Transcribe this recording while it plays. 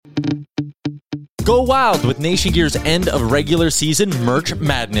Go wild with Nation Gear's end of regular season merch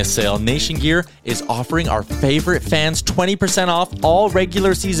madness sale. Nation Gear is offering our favorite fans 20% off all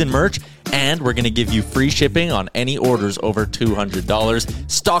regular season merch, and we're going to give you free shipping on any orders over $200.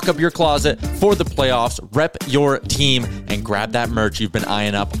 Stock up your closet for the playoffs, rep your team, and grab that merch you've been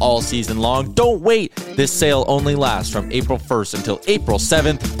eyeing up all season long. Don't wait. This sale only lasts from April 1st until April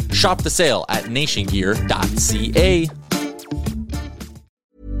 7th. Shop the sale at nationgear.ca.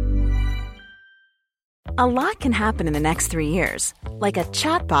 A lot can happen in the next 3 years. Like a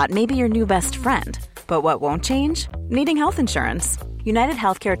chatbot may be your new best friend. But what won't change? Needing health insurance. United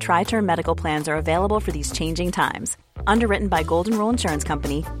Healthcare Tri-Term Medical Plans are available for these changing times. Underwritten by Golden Rule Insurance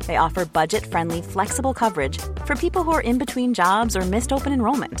Company, they offer budget-friendly, flexible coverage for people who are in between jobs or missed open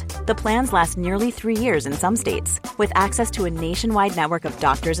enrollment. The plans last nearly 3 years in some states, with access to a nationwide network of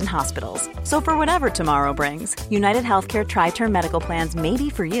doctors and hospitals. So for whatever tomorrow brings, United Healthcare Tri-Term Medical Plans may be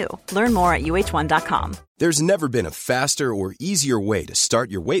for you. Learn more at uh1.com. There's never been a faster or easier way to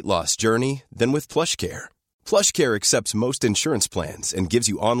start your weight loss journey than with PlushCare. PlushCare accepts most insurance plans and gives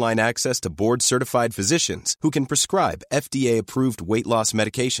you online access to board-certified physicians who can prescribe FDA-approved weight loss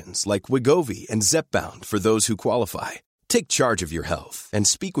medications like Wegovy and Zepbound for those who qualify. Take charge of your health and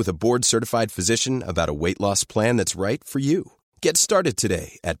speak with a board-certified physician about a weight loss plan that's right for you. Get started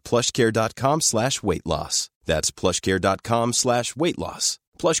today at plushcare.com/weight loss. That's plushcare.com/weight loss.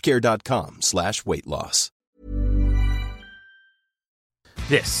 plushcare.com/weight loss.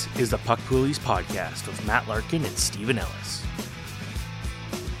 This is the Puck Poolies podcast with Matt Larkin and Stephen Ellis.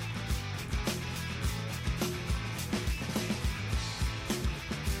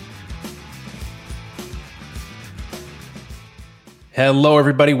 Hello,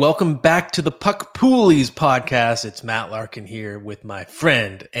 everybody. Welcome back to the Puck Poolies podcast. It's Matt Larkin here with my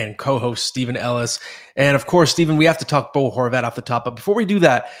friend and co-host Stephen Ellis. And of course, Stephen, we have to talk Bo Horvat off the top. But before we do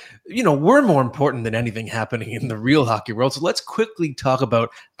that, we're more important than anything happening in the real hockey world. So let's quickly talk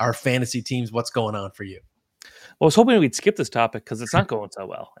about our fantasy teams. What's going on for you? Well, I was hoping we'd skip this topic because it's not going so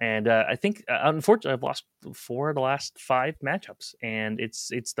well. And I think, unfortunately, I've lost 4 of the last 5 matchups. And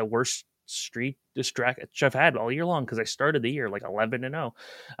it's the worst streak I've had all year long because I started the year like 11-0.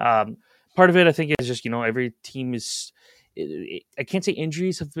 Part of it, I think, is just, every team is... I can't say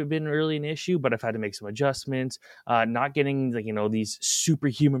injuries have been really an issue, but I've had to make some adjustments. Not getting these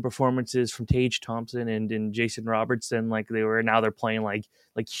superhuman performances from Tage Thompson and Jason Robertson like they were. Now they're playing like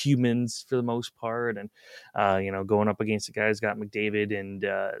humans for the most part, and going up against the guys got McDavid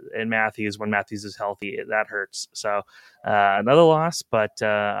and Matthews. When Matthews is healthy, that hurts. So another loss, but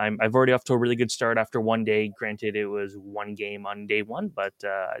I've already off to a really good start after one day. Granted, it was one game on day one, but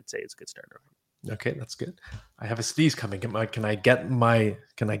I'd say it's a good start already. Okay, that's good. I have a sneeze coming. Can I get my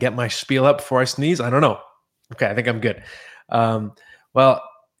spiel up before I sneeze? I don't know. Okay, I think I'm good. Well,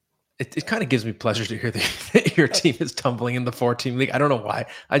 it kind of gives me pleasure to hear that your team is tumbling in the 4-team league. I don't know why.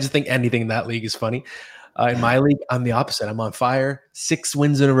 I just think anything in that league is funny. In my league, I'm the opposite. I'm on fire. 6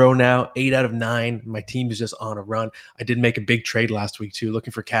 wins in a row now, 8 out of 9. My team is just on a run. I did make a big trade last week too,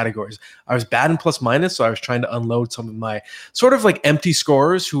 looking for categories. I was bad in plus minus, so I was trying to unload some of my sort of like empty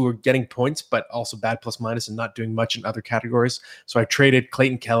scorers who were getting points, but also bad plus minus and not doing much in other categories. So I traded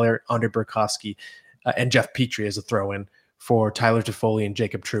Clayton Keller, Andre Burakovsky, and Jeff Petrie as a throw-in for Tyler Toffoli and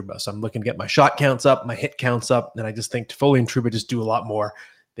Jacob Trouba. So I'm looking to get my shot counts up, my hit counts up, and I just think Toffoli and Trouba just do a lot more.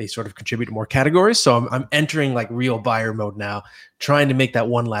 They sort of contribute to more categories. So I'm entering like real buyer mode now, trying to make that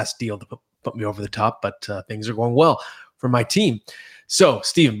one last deal to put me over the top, but things are going well for my team. So,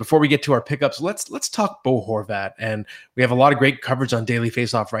 Steven, before we get to our pickups, let's talk Bo Horvat. And we have a lot of great coverage on Daily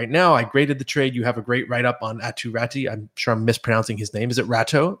Faceoff right now. I graded the trade. You have a great write-up on Atu Ratti. I'm sure I'm mispronouncing his name. Is it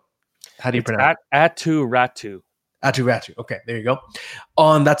Ratto? How do you pronounce it? Atu Ratti. Atu Ratti. Okay, there you go.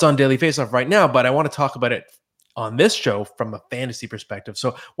 That's on Daily Faceoff right now, but I want to talk about it on this show from a fantasy perspective.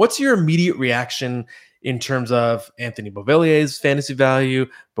 So what's your immediate reaction in terms of Anthony Beauvillier's fantasy value,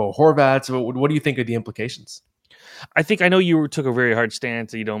 Bo Horvat's? What do you think are the implications? I think I know you took a very hard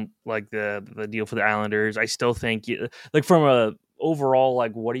stance. You don't like the deal for the Islanders. I still think from a overall,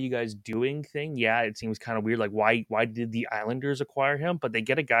 like, what are you guys doing thing? Yeah, it seems kind of weird. Like, why did the Islanders acquire him? But they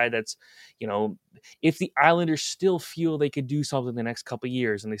get a guy that's, if the Islanders still feel they could do something the next couple of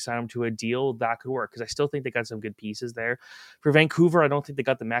years and they sign him to a deal, that could work. Because I still think they got some good pieces there. For Vancouver, I don't think they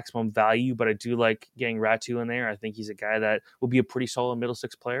got the maximum value, but I do like getting Ratu in there. I think he's a guy that will be a pretty solid middle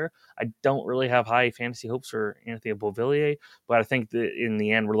six player. I don't really have high fantasy hopes for Anthony Beauvillier, but I think that in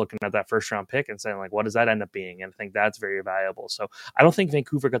the end, we're looking at that first round pick and saying, like, what does that end up being? And I think that's very valuable. So I don't think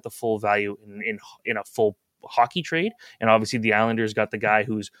Vancouver got the full value in a full hockey trade. And obviously the Islanders got the guy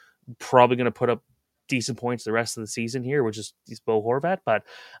who's probably going to put up decent points the rest of the season here, which is Bo Horvat. But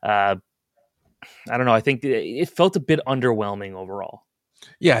I don't know. I think it felt a bit underwhelming overall.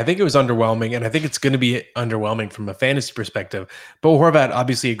 Yeah, I think it was underwhelming, and I think it's going to be underwhelming from a fantasy perspective. Bo Horvat,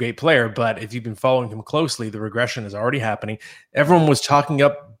 obviously a great player, but if you've been following him closely, the regression is already happening. Everyone was talking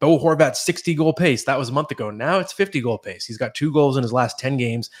up Bo Horvat's 60-goal pace. That was a month ago. Now it's 50-goal pace. He's got 2 goals in his last 10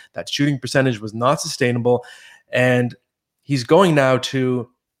 games. That shooting percentage was not sustainable, and he's going now to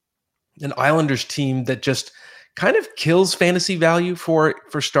an Islanders team that just kind of kills fantasy value for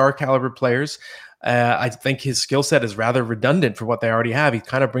star caliber players. I think his skill set is rather redundant for what they already have. He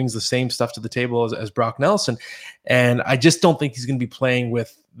kind of brings the same stuff to the table as Brock Nelson. And I just don't think he's going to be playing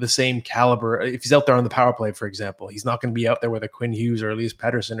with the same caliber. If he's out there on the power play, for example, he's not going to be out there with a Quinn Hughes or Elias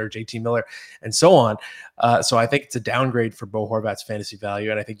Pettersson or JT Miller and so on. So I think it's a downgrade for Bo Horvat's fantasy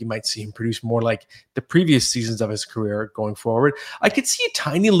value. And I think you might see him produce more like the previous seasons of his career going forward. I could see a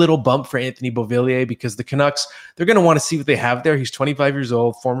tiny little bump for Anthony Beauvillier because the Canucks, they're going to want to see what they have there. He's 25 years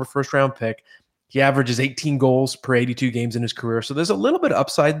old, former first round pick. He averages 18 goals per 82 games in his career. So there's a little bit of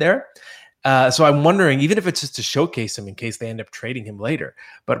upside there. So I'm wondering, even if it's just to showcase him in case they end up trading him later,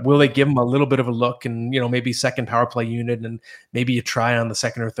 but will they give him a little bit of a look and, maybe second power play unit and maybe a try on the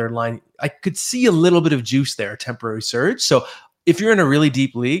second or third line? I could see a little bit of juice there, a temporary surge. So if you're in a really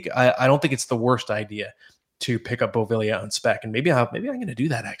deep league, I don't think it's the worst idea to pick up Beauvillier on spec. And maybe I'm going to do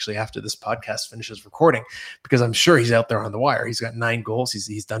that actually after this podcast finishes recording, because I'm sure he's out there on the wire. He's got 9 goals.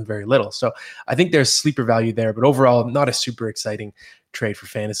 He's done very little. So I think there's sleeper value there, but overall not a super exciting trade for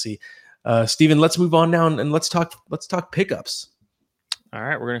fantasy. Steven, let's move on now and let's talk pickups. All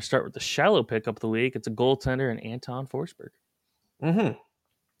right. We're going to start with the shallow pickup of the week. It's a goaltender and Anton Forsberg. Mm-hmm.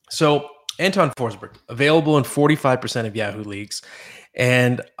 So Anton Forsberg, available in 45% of Yahoo leagues.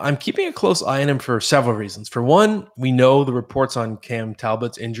 And I'm keeping a close eye on him for several reasons. For one, we know the reports on Cam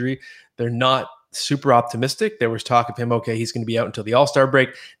Talbot's injury. They're not super optimistic. There was talk of him, okay, he's going to be out until the All-Star break.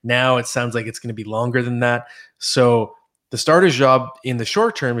 Now it sounds like it's going to be longer than that. So the starter's job in the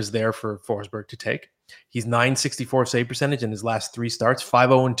short term is there for Forsberg to take. He's .964 save percentage in his last 3 starts,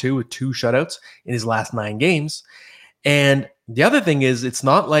 5-0-2 with 2 shutouts in his last 9 games. And the other thing is, it's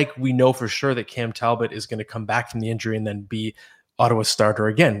not like we know for sure that Cam Talbot is going to come back from the injury and then be Ottawa's starter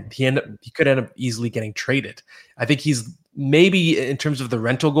again. He could end up easily getting traded. I think he's maybe, in terms of the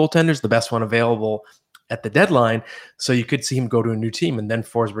rental goaltenders, the best one available at the deadline. So you could see him go to a new team, and then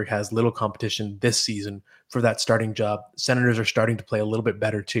Forsberg has little competition this season for that starting job. Senators are starting to play a little bit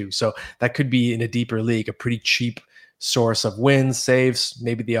better too. So that could be, in a deeper league, a pretty cheap source of wins, saves,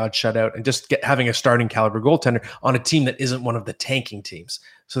 maybe the odd shutout, and just having a starting caliber goaltender on a team that isn't one of the tanking teams.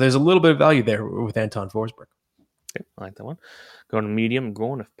 So there's a little bit of value there with Anton Forsberg. Okay, I like that one. Going to medium,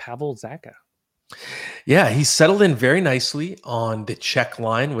 going with Pavel Zacha. Yeah, he's settled in very nicely on the Czech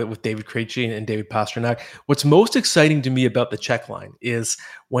line with David Krejci and David Pastrnak. What's most exciting to me about the Czech line is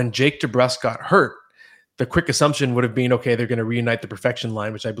when Jake DeBrusk got hurt, the quick assumption would have been, okay, they're going to reunite the perfection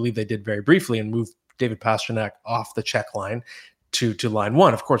line, which I believe they did very briefly, and move David Pastrnak off the Czech line to line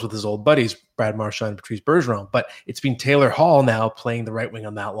one, of course, with his old buddies, Brad Marchand and Patrice Bergeron. But it's been Taylor Hall now playing the right wing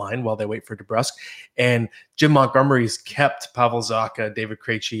on that line while they wait for DeBrusk. And Jim Montgomery's kept Pavel Zacha, David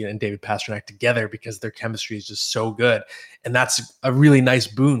Krejci, and David Pastrnak together because their chemistry is just so good. And that's a really nice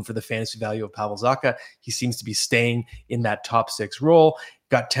boon for the fantasy value of Pavel Zacha. He seems to be staying in that top 6 role.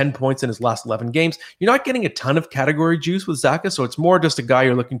 Got 10 points in his last 11 games. You're not getting a ton of category juice with Zacha, so it's more just a guy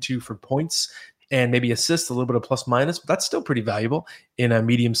you're looking to for points and maybe assists, a little bit of plus minus, but that's still pretty valuable in a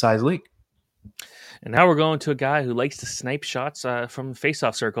medium-sized league. And now we're going to a guy who likes to snipe shots from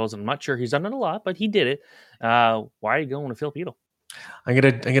face-off circles. I'm not sure he's done it a lot, but he did it. Why are you going to Phil Beadle? I'm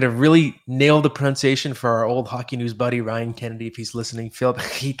gonna really nail the pronunciation for our old Hockey News buddy Ryan Kennedy if he's listening. Phil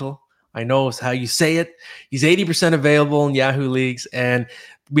Beadle. I know is how you say it. He's 80% available in Yahoo leagues, and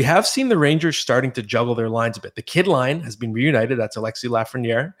we have seen the Rangers starting to juggle their lines a bit. The kid line has been reunited. That's Alexis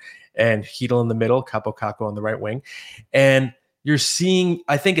Lafreniere and Hedl in the middle, Capo Caco on the right wing. And you're seeing,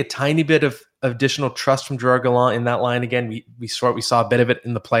 I think, a tiny bit of additional trust from Gerard Gallant in that line. Again, we saw a bit of it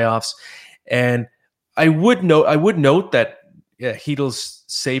in the playoffs. And I would note that Hedl's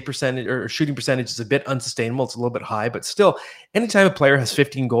save percentage or shooting percentage is a bit unsustainable. It's a little bit high, but still, anytime a player has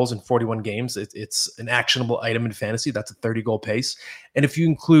 15 goals in 41 games, it's an actionable item in fantasy. That's a 30-goal pace. And if you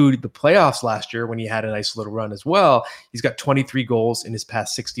include the playoffs last year when he had a nice little run as well, he's got 23 goals in his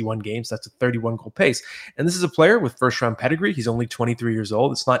past 61 games. That's a 31-goal pace. And this is a player with first-round pedigree. He's only 23 years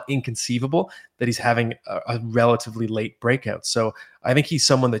old. It's not inconceivable that he's having a relatively late breakout. So I think he's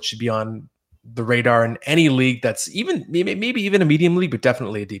someone that should be on the radar in any league that's even maybe even a medium league, but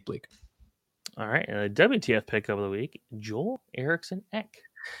definitely a deep league. All right. WTF pick of the week, Joel Eriksson Ek.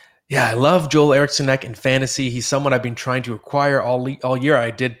 Yeah, I love Joel Eriksson in fantasy. He's someone I've been trying to acquire all year.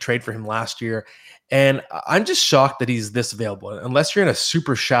 I did trade for him last year. And I'm just shocked that he's this available. Unless you're in a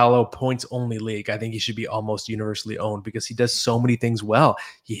super shallow points-only league, I think he should be almost universally owned because he does so many things well.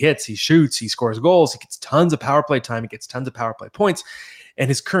 He hits, he shoots, he scores goals, he gets tons of power play time, he gets tons of power play points. And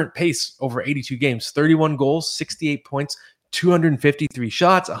his current pace over 82 games, 31 goals, 68 points, 253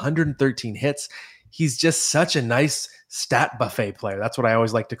 shots, 113 hits. He's just such a nice stat buffet player. That's what I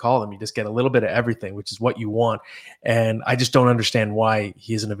always like to call him. You just get a little bit of everything, which is what you want. And I just don't understand why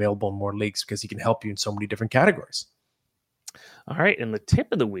he isn't available in more leagues because he can help you in so many different categories. All right. And the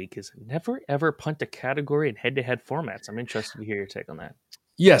tip of the week is never, ever punt a category in head-to-head formats. I'm interested to hear your take on that.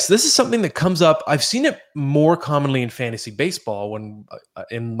 Yes, this is something that comes up. I've seen it more commonly in fantasy baseball when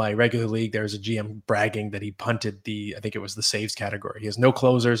in my regular league, there's a GM bragging that he punted I think it was the saves category. He has no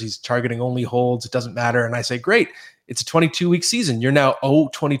closers. He's targeting only holds. It doesn't matter. And I say, great, it's a 22-week season. You're now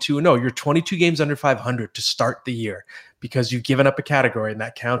 22-0. You're 22 games under 500 to start the year because you've given up a category, and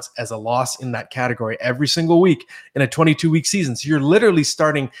that counts as a loss in that category every single week in a 22-week season. So you're literally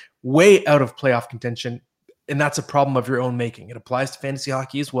starting way out of playoff contention. And that's a problem of your own making. It applies to fantasy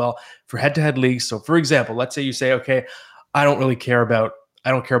hockey as well for head-to-head leagues. So for example, let's say you say, okay, I don't care about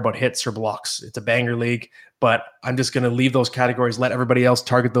hits or blocks. It's a banger league, but I'm just going to leave those categories, let everybody else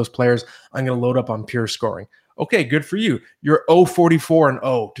target those players. I'm going to load up on pure scoring. Okay, good for you. You're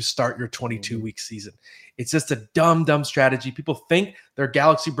 0-44-0 to start your 22-week season. It's just a dumb strategy. People think they're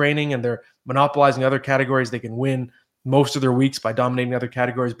galaxy braining and they're monopolizing other categories. They can win most of their weeks by dominating other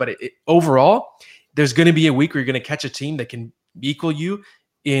categories. But overall, there's going to be a week where you're going to catch a team that can equal you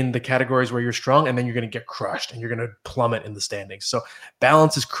in the categories where you're strong, and then you're going to get crushed and you're going to plummet in the standings. So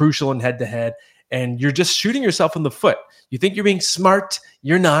balance is crucial in head-to-head, and you're just shooting yourself in the foot. You think you're being smart.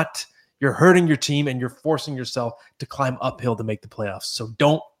 You're not. You're hurting your team, and you're forcing yourself to climb uphill to make the playoffs. So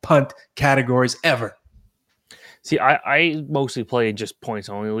don't punt categories ever. See, I mostly play just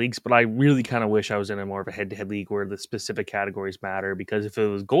points-only leagues, but I really kind of wish I was in a more of a head-to-head league where the specific categories matter, because if it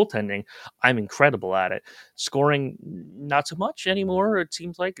was goaltending, I'm incredible at it. Scoring, not so much anymore, it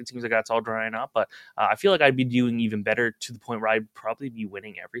seems like. It seems like that's all drying up, but I feel like I'd be doing even better to the point where I'd probably be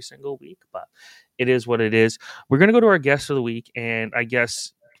winning every single week, but it is what it is. We're going to go to our guest of the week, and I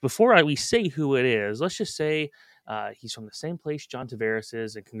guess before we say who it is, let's just say he's from the same place John Tavares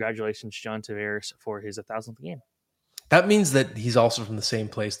is, and congratulations, John Tavares, for his 1,000th game. That means that he's also from the same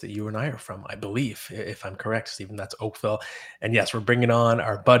place that you and I are from, I believe, if I'm correct, Stephen. That's Oakville. And yes, we're bringing on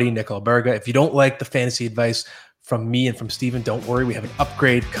our buddy, Nick Alberga. If you don't like the fantasy advice from me and from Stephen, don't worry. We have an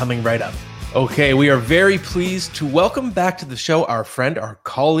upgrade coming right up. Okay, we are very pleased to welcome back to the show our friend, our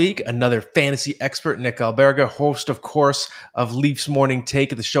colleague, another fantasy expert, Nick Alberga, host, of course, of Leafs Morning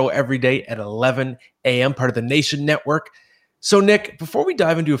Take, the show every day at 11 a.m., part of the Nation Network. So, Nick, before we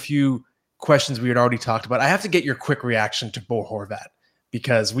dive into a few questions we had already talked about, I have to get your quick reaction to Bo Horvat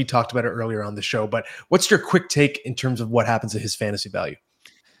because we talked about it earlier on the show. But what's your quick take in terms of what happens to his fantasy value?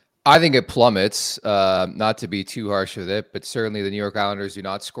 I think it plummets, not to be too harsh with it, but certainly the New York Islanders do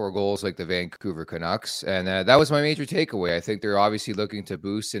not score goals like the Vancouver Canucks. And that was my major takeaway. I think they're obviously looking to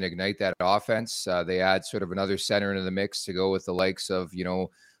boost and ignite that offense. They add sort of another center into the mix to go with the likes of,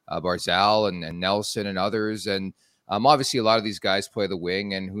 Barzal and Nelson and others. And obviously, a lot of these guys play the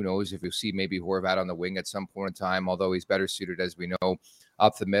wing, and who knows if you'll see maybe Horvat on the wing at some point in time, although he's better suited, as we know,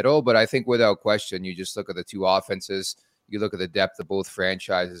 up the middle. But I think without question, you just look at the two offenses, you look at the depth of both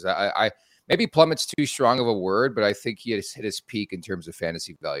franchises. I maybe plummet's too strong of a word, but I think he has hit his peak in terms of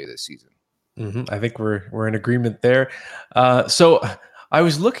fantasy value this season. I think we're in agreement there. So I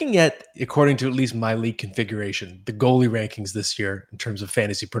was looking at, according to at least my league configuration, the goalie rankings this year in terms of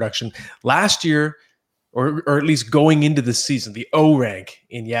fantasy production. Last year, or at least going into the season, the O rank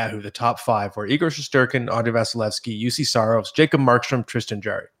in Yahoo, the top five were Igor Shesterkin, Andrei Vasilevsky, UC Saros, Jacob Markstrom, Tristan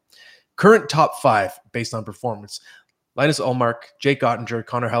Jarry. Current top five based on performance: Linus Ullmark, Jake Ottinger,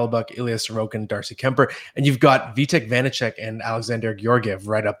 Connor Hellebuck, Ilya Sorokin, Darcy Kemper. And you've got Vitek Vanacek and Alexander Georgiev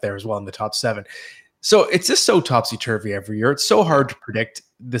right up there as well in the top seven. So it's just so topsy-turvy every year. It's so hard to predict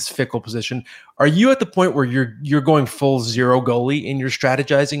this fickle position. Are you at the point where you're going full zero goalie in your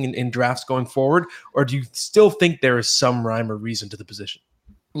strategizing in drafts going forward? Or do you still think there is some rhyme or reason to the position?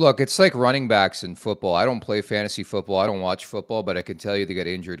 Look, it's like running backs in football. I don't play fantasy football. I don't watch football, but I can tell you they get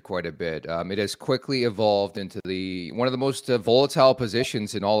injured quite a bit. It has quickly evolved into one of the most volatile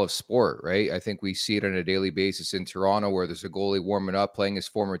positions in all of sport, right? I think we see it on a daily basis in Toronto, where there's a goalie warming up, playing his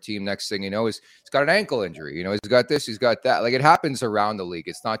former team. Next thing you know, he's got an ankle injury. He's got this, he's got that. Like, it happens around the league.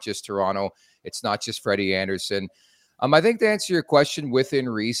 It's not just Toronto. It's not just Freddie Anderson. I think to answer your question within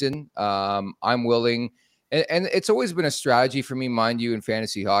reason, I'm willing And it's always been a strategy for me, mind you, in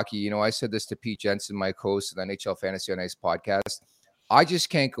fantasy hockey. You know, I said this to Pete Jensen, my host of the NHL Fantasy on Ice podcast. I just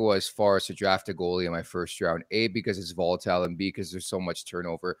can't go as far as to draft a goalie in my first round, A, because it's volatile, and B, because there's so much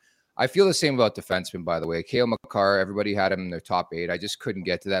turnover. I feel the same about defensemen, by the way. Cale Makar, everybody had him in their top 8. I just couldn't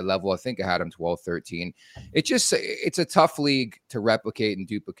get to that level. I think I had him 12, 13. It's a tough league to replicate and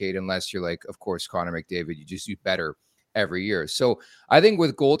duplicate unless you're like, of course, Connor McDavid. You just do better every year. So I think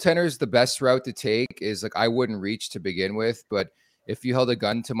with goaltenders, the best route to take is like, I wouldn't reach to begin with, but if you held a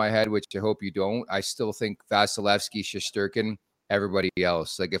gun to my head, which I hope you don't, I still think Vasilevsky, Shesterkin, everybody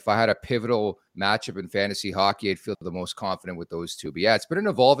else. Like if I had a pivotal matchup in fantasy hockey, I'd feel the most confident with those two. But yeah, it's been an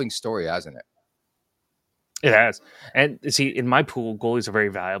evolving story, hasn't it? It has. And see, in my pool, goalies are very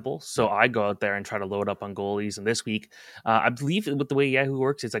valuable. So I go out there and try to load up on goalies. And this week, I believe with the way Yahoo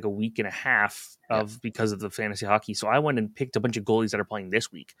works, it's like a week and a half because of the fantasy hockey. So I went and picked a bunch of goalies that are playing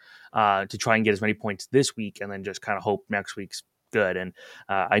this week to try and get as many points this week and then just kind of hope next week's good. And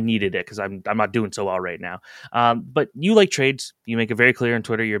I needed it because I'm not doing so well right now. But you like trades. You make it very clear on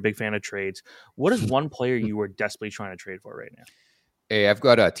Twitter. You're a big fan of trades. What is one player you were desperately trying to trade for right now? Hey, I've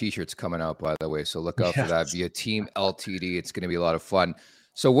got t-shirts coming out, by the way, so look out for that via Team LTD. It's going to be a lot of fun.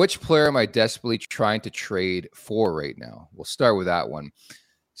 So which player am I desperately trying to trade for right now? We'll start with that one.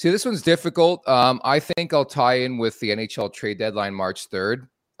 See, this one's difficult. I think I'll tie in with the NHL trade deadline March 3rd.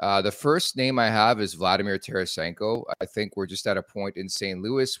 The first name I have is Vladimir Tarasenko. I think we're just at a point in St.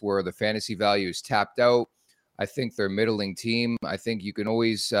 Louis where the fantasy value is tapped out. I think they're a middling team. I think you can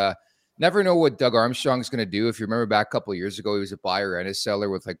always... never know what Doug Armstrong's going to do. If you remember back a couple of years ago, he was a buyer and a seller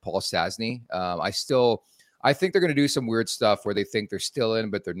with like Paul Stastny. I think they're going to do some weird stuff where they think they're still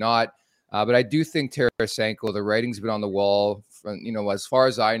in, but they're not. But I do think Tarasenko, the writing's been on the wall. As far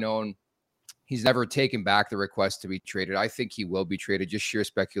as I know, he's never taken back the request to be traded. I think he will be traded, just sheer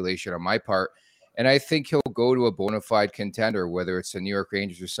speculation on my part. And I think he'll go to a bona fide contender, whether it's the New York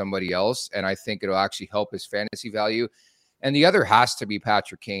Rangers or somebody else. And I think it'll actually help his fantasy value. And the other has to be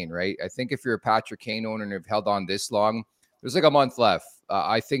Patrick Kane, right? I think if you're a Patrick Kane owner and have held on this long, there's like a month left.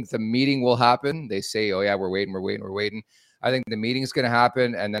 I think the meeting will happen. They say, oh yeah, we're waiting. I think the meeting's going to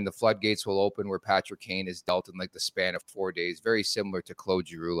happen, and then the floodgates will open where Patrick Kane is dealt in like the span of 4 days, very similar to Claude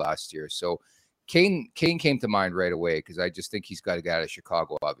Giroux last year. So Kane came to mind right away because I just think he's got to get out of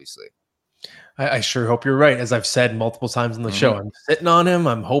Chicago, obviously. I sure hope you're right. As I've said multiple times on the show, I'm sitting on him.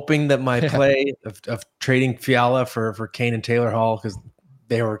 I'm hoping that my play of trading Fiala for Kane and Taylor Hall, because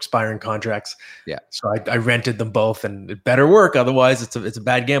they were expiring contracts. Yeah. So I rented them both, and it better work. Otherwise, it's a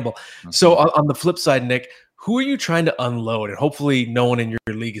bad gamble. Okay. So on the flip side, Nick, who are you trying to unload? And hopefully no one in your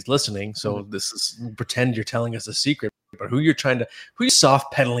league is listening. So this is, pretend you're telling us a secret, but who you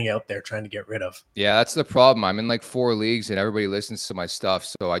soft pedaling out there trying to get rid of? Yeah, that's the problem. I'm in like 4 leagues and everybody listens to my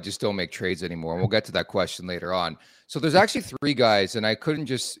stuff. So I just don't make trades anymore. And we'll get to that question later on. So there's actually 3 guys, and I couldn't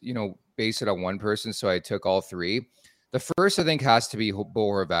just, base it on one person. So I took all 3. The first, I think, has to be Bo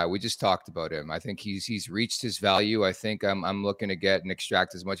Horvat. We just talked about him. I think he's reached his value. I think I'm looking to get and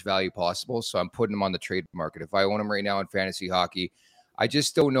extract as much value possible. So I'm putting him on the trade market. If I own him right now in fantasy hockey, I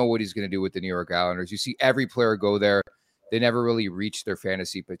just don't know what he's going to do with the New York Islanders. You see every player go there. They never really reach their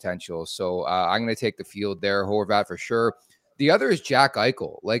fantasy potential. So I'm going to take the field there. Horvat for sure. The other is Jack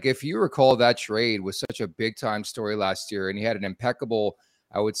Eichel. Like, if you recall, that trade was such a big-time story last year, and he had an impeccable,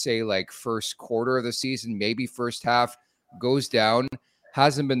 I would say, like first quarter of the season, maybe first half, goes down,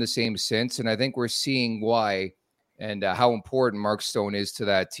 hasn't been the same since. And I think we're seeing why and how important Mark Stone is to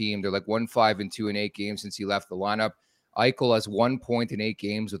that team. They're like 1-5-2 in 8 games since he left the lineup. Eichel has 1 point in 8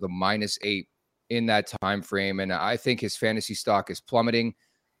 games with a -8 in that time frame. And I think his fantasy stock is plummeting.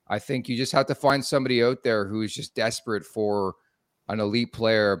 I think you just have to find somebody out there who is just desperate for an elite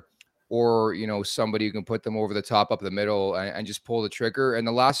player, or, somebody who can put them over the top, up the middle, and just pull the trigger. And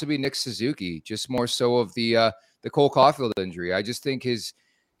the last would be Nick Suzuki, just more so of the Cole Caulfield injury. I just think his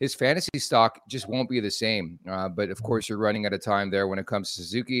fantasy stock just won't be the same. But of course, you're running out of time there when it comes to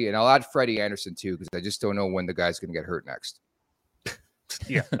Suzuki. And I'll add Freddie Anderson too, because I just don't know when the guy's going to get hurt next.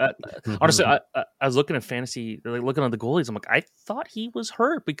 Yeah. Honestly, I was looking at fantasy, looking at the goalies. I'm like, I thought he was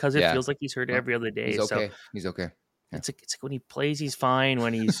hurt because it feels like he's hurt every other day. He's okay. He's okay. Yeah. It's like when he plays, he's fine.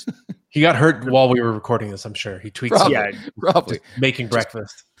 When he's he got hurt while we were recording this, I'm sure. He tweets, probably making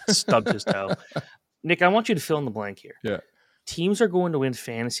breakfast, stubbed his toe. Nick, I want you to fill in the blank here. Yeah. Teams are going to win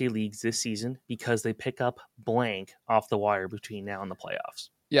fantasy leagues this season because they pick up blank off the wire between now and the playoffs.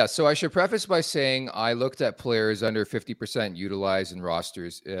 Yeah, so I should preface by saying I looked at players under 50% utilized in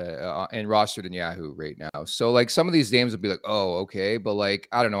rosters and rostered in Yahoo right now. So like some of these names will be like, oh, okay. But like,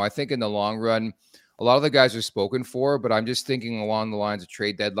 I don't know. I think in the long run, a lot of the guys are spoken for, but I'm just thinking along the lines of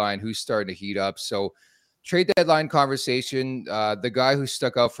trade deadline, who's starting to heat up. So Trade deadline conversation. The guy who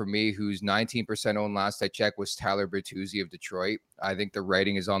stuck out for me, who's 19% owned last I checked, was Tyler Bertuzzi of Detroit. I think the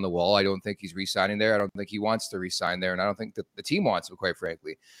writing is on the wall. I don't think he's re-signing there. I don't think he wants to re-sign there, and I don't think that the team wants him, quite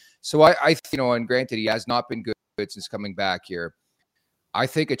frankly. So I and granted, he has not been good since coming back here. I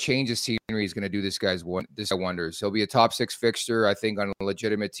think a change of scenery is going to do this guy wonders. He'll be a top 6 fixture, I think, on a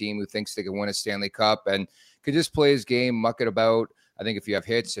legitimate team who thinks they can win a Stanley Cup and could just play his game, muck it about. I think if you have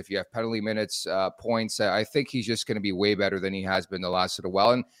hits, if you have penalty minutes, points, I think he's just going to be way better than he has been the last little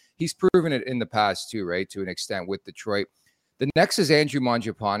while. And he's proven it in the past too, right, to an extent with Detroit. The next is Andrew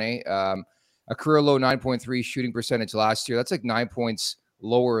Mangiapane, a career low 9.3 shooting percentage last year. That's like 9 points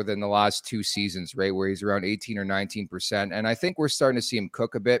lower than the last 2 seasons, right, where he's around 18 or 19%. And I think we're starting to see him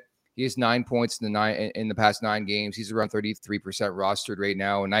cook a bit. He has 9 points in the past 9 games. He's around 33% rostered right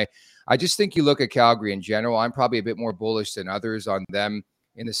now. And I just think you look at Calgary in general, I'm probably a bit more bullish than others on them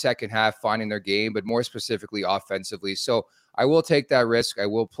in the second half, finding their game, but more specifically offensively. So I will take that risk. I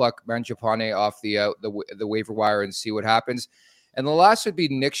will pluck Mangiapane off the waiver wire and see what happens. And the last would be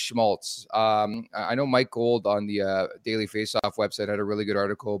Nick Schmaltz. I know Mike Gold on the Daily Faceoff website had a really good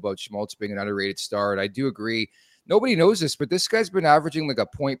article about Schmaltz being an underrated star, and I do agree. Nobody knows this, but this guy's been averaging like a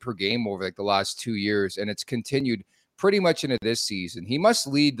point per game over like the last 2 years, and it's continued pretty much into this season. He must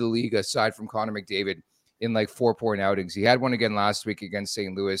lead the league aside from Connor McDavid in like 4-point outings. He had one again last week against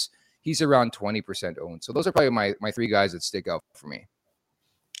St. Louis. He's around 20% owned. So those are probably my 3 guys that stick out for me.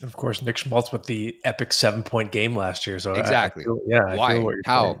 Of course, Nick Schmaltz with the epic 7-point game last year. So exactly. I feel what you're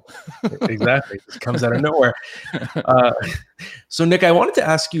How? saying. Exactly. It just comes out of nowhere. So Nick, I wanted to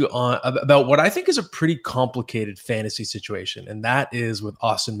ask you about what I think is a pretty complicated fantasy situation, and that is with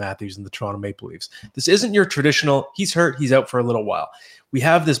Austin Matthews and the Toronto Maple Leafs. This isn't your traditional, he's hurt, he's out for a little while. We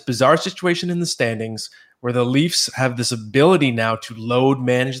have this bizarre situation in the standings where the Leafs have this ability now to load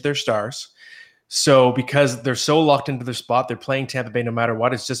manage their stars. So because they're so locked into their spot, they're playing Tampa Bay no matter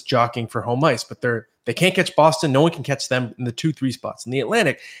what. It's just jockeying for home ice, but they can't catch Boston. No one can catch them in the 2-3 spots in the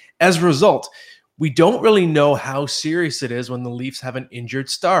Atlantic. As a result, we don't really know how serious it is when the Leafs have an injured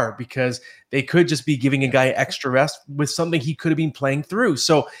star, because they could just be giving a guy extra rest with something he could have been playing through.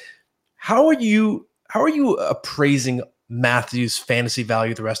 So how are you appraising Matthews' fantasy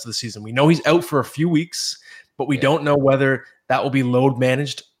value the rest of the season? We know he's out for a few weeks, but we don't know whether that will be load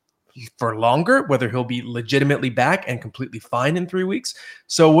managed for longer, whether he'll be legitimately back and completely fine in 3 weeks.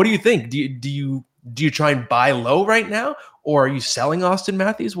 So what do you think? Do you try and buy low right now, or are you selling Austin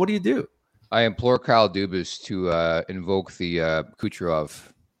Matthews? What do you do? I implore Kyle Dubas to invoke the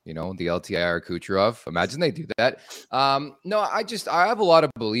Kucherov, the LTIR Kucherov. Imagine they do that. No, I have a lot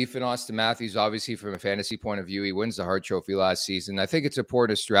of belief in Austin Matthews. Obviously, from a fantasy point of view, he wins the Hart Trophy last season. I think it's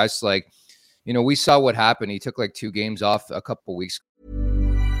important to stress, we saw what happened. He took 2 games off a couple weeks.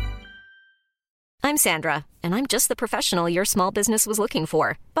 I'm Sandra, and I'm just the professional your small business was looking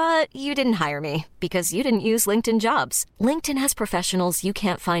for. But you didn't hire me because you didn't use LinkedIn Jobs. LinkedIn has professionals you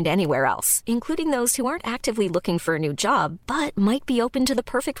can't find anywhere else, including those who aren't actively looking for a new job, but might be open to the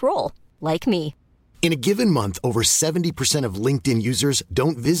perfect role, like me. In a given month, over 70% of LinkedIn users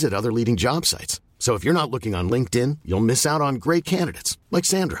don't visit other leading job sites. So if you're not looking on LinkedIn, you'll miss out on great candidates like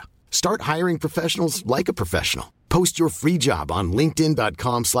Sandra. Start hiring professionals like a professional. Post your free job on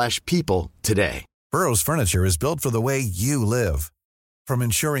linkedin.com/people today. Burrow's furniture is built for the way you live. From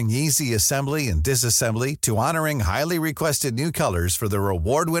ensuring easy assembly and disassembly to honoring highly requested new colors for their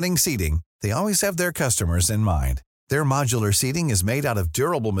award-winning seating, they always have their customers in mind. Their modular seating is made out of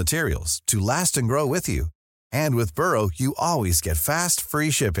durable materials to last and grow with you. And with Burrow, you always get fast,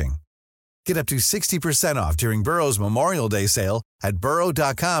 free shipping. Get up to 60% off during Burrow's Memorial Day sale at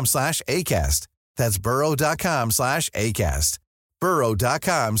burrow.com/ACAST. That's burrow.com/ACAST.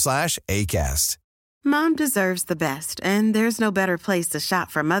 burrow.com/ACAST. Mom deserves the best, and there's no better place to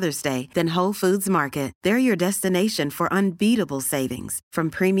shop for Mother's Day than Whole Foods Market. They're your destination for unbeatable savings, from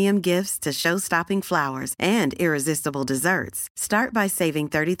premium gifts to show-stopping flowers and irresistible desserts. Start by saving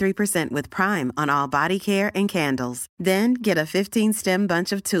 33% with Prime on all body care and candles. Then get a 15-stem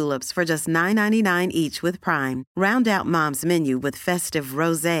bunch of tulips for just $9.99 each with Prime. Round out Mom's menu with festive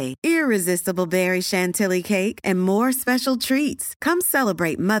rosé, irresistible berry chantilly cake, and more special treats. Come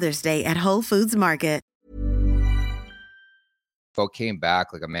celebrate Mother's Day at Whole Foods Market. Came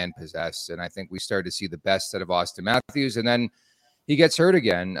back like a man possessed, and I think we started to see the best out of Austin Matthews, and then he gets hurt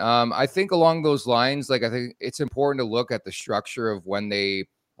again. I think along those lines, I think it's important to look at the structure of when they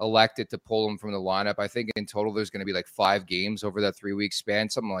elected to pull him from the lineup. I think in total there's going to be 5 games over that 3-week span,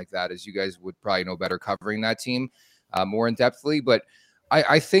 something like that, as you guys would probably know better covering that team more in depthly. But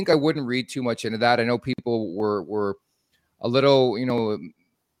I think I wouldn't read too much into that. I know people were a little,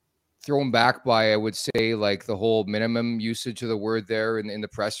 thrown back by, I would say, like the whole minimum usage of the word there in the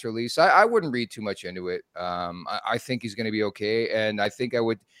press release. I wouldn't read too much into it. I think he's going to be okay. And I think I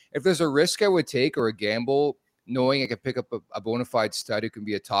would, if there's a risk I would take or a gamble, knowing I could pick up a bona fide stud who can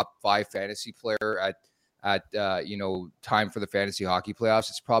be a top 5 fantasy player at time for the fantasy hockey playoffs,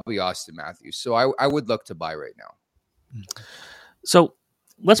 it's probably Austin Matthews. So I would look to buy right now. So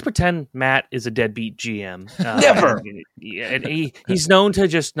let's pretend Matt is a deadbeat GM. Never. And he's known to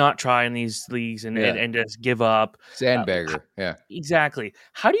just not try in these leagues and just give up. Sandbagger. Yeah. Exactly.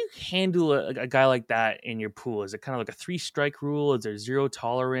 How do you handle a guy like that in your pool? Is it kind of like a 3-strike rule? Is there zero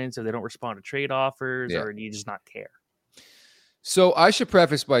tolerance if they don't respond to trade offers, or do you just not care? So I should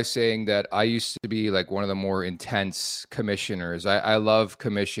preface by saying that I used to be like one of the more intense commissioners. I love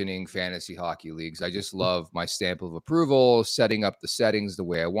commissioning fantasy hockey leagues. I just love my stamp of approval, setting up the settings the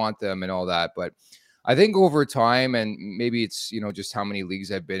way I want them and all that. But I think over time, and maybe it's, just how many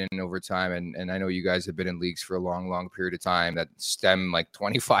leagues I've been in over time. And I know you guys have been in leagues for a long, long period of time that stem like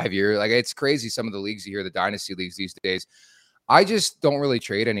 25 years. Like, it's crazy. Some of the leagues you hear, the dynasty leagues these days, I just don't really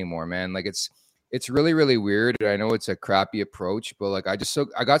trade anymore, man. Like, it's really, really weird. I know it's a crappy approach, but like, I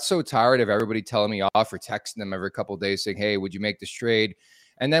got so tired of everybody telling me off or texting them every couple of days saying, hey, would you make this trade?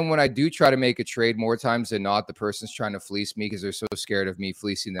 And then when I do try to make a trade, more times than not, the person's trying to fleece me because they're so scared of me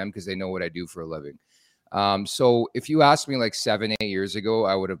fleecing them because they know what I do for a living. So if you asked me like 7-8 years ago,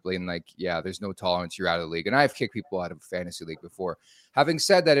 I would have been like, yeah, there's no tolerance. You're out of the league. And I've kicked people out of a fantasy league before. Having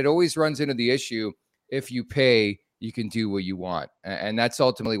said that, it always runs into the issue. If you pay, you can do what you want. And that's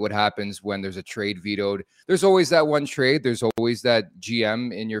ultimately what happens when there's a trade vetoed. There's always that one trade. There's always that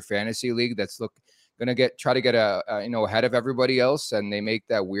GM in your fantasy league that's going to try to get ahead of everybody else. And they make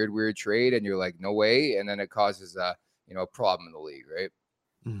that weird trade. And you're like, no way. And then it causes a problem in the league. Right.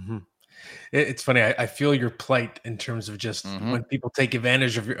 Mm-hmm. It's funny. I feel your plight in terms of just when people take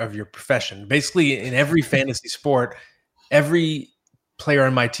advantage of your profession. Basically, in every fantasy sport, every player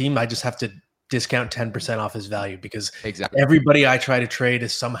on my team, I just have to discount 10% off his value because everybody I try to trade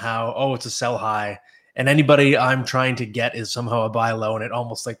is somehow, it's a sell high. And anybody I'm trying to get is somehow a buy low. And it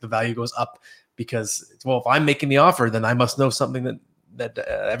almost like the value goes up because, if I'm making the offer, then I must know something that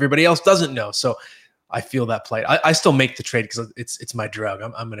everybody else doesn't know. So I feel that plight. I still make the trade because it's my drug.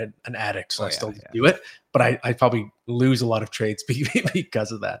 I'm an addict, so I still do it. But I probably lose a lot of trades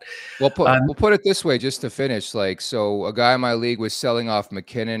because of that. We'll put it this way, just to finish. So a guy in my league was selling off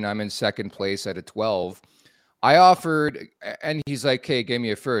McKinnon. I'm in second place at a 12. I offered, and he's like, "Hey, give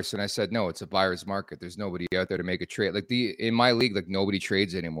me a first." And I said, "No, it's a buyer's market. There's nobody out there to make a trade. In my league, nobody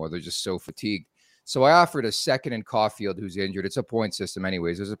trades anymore. They're just so fatigued." So I offered a second in Caulfield, who's injured. It's a point system,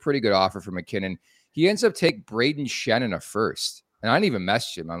 anyways. There's a pretty good offer for McKinnon. He ends up taking Braden Shen in a first. And I didn't even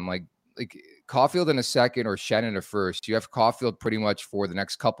message him. I'm like Caulfield in a second or Shen in a first. You have Caulfield pretty much for the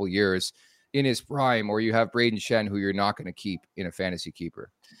next couple years in his prime, or you have Braden Shen, who you're not going to keep in a fantasy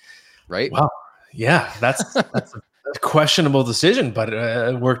keeper. Right? Wow. Yeah, that's a questionable decision, but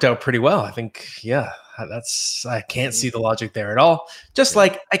it worked out pretty well. I think, I can't see the logic there at all. Just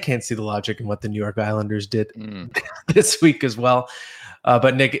like I can't see the logic in what the New York Islanders did this week as well.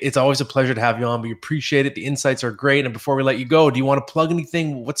 But Nick, it's always a pleasure to have you on. We appreciate it. The insights are great. And before we let you go, do you want to plug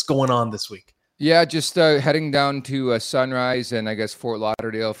anything? What's going on this week? Yeah, just heading down to Sunrise and I guess Fort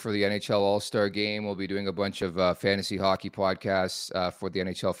Lauderdale for the NHL All-Star Game. We'll be doing a bunch of fantasy hockey podcasts for the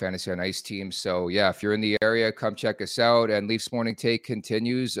NHL Fantasy on Ice team. So yeah, if you're in the area, come check us out. And Leafs Morning Take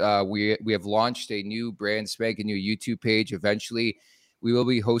continues. We have launched a new brand spanking new YouTube page. Eventually, we will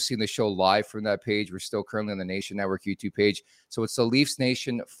be hosting the show live from that page. We're still currently on the Nation Network YouTube page. So it's the Leafs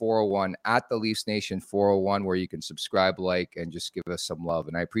Nation 401 at the Leafs Nation 401, where you can subscribe, like, and just give us some love.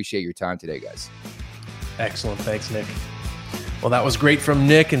 And I appreciate your time today, guys. Excellent. Thanks, Nick. Well, that was great from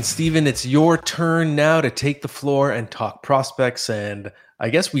Nick. And Steven, it's your turn now to take the floor and talk prospects. And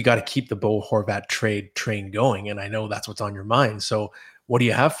I guess we got to keep the Bo Horvat trade train going. And I know that's what's on your mind. So what do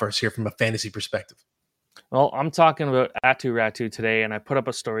you have for us here from a fantasy perspective? Well, I'm talking about Atu Ratu today, and I put up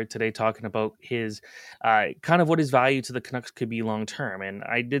a story today talking about his kind of what his value to the Canucks could be long term. And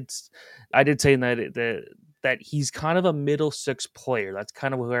I did say that he's kind of a middle six player. That's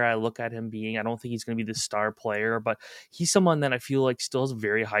kind of where I look at him being. I don't think he's going to be the star player, but he's someone that I feel like still has a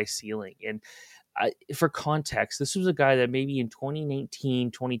very high ceiling. And for context, this was a guy that maybe in 2019,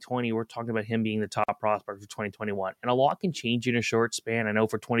 2020, we're talking about him being the top prospect for 2021. And a lot can change in a short span. I know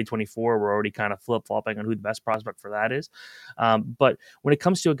for 2024, we're already kind of flip-flopping on who the best prospect for that is. But when it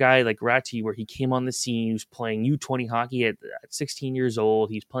comes to a guy like Ratti, where he came on the scene, he was playing U20 hockey at 16 years old.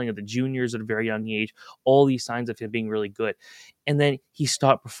 He's playing at the juniors at a very young age. All these signs of him being really good. And then he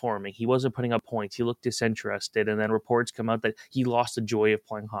stopped performing. He wasn't putting up points. He looked disinterested. And then reports come out that he lost the joy of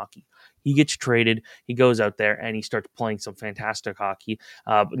playing hockey. He gets traded. He goes out there and he starts playing some fantastic hockey,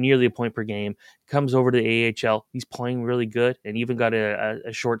 nearly a point per game. Comes over to the AHL. He's playing really good and even got a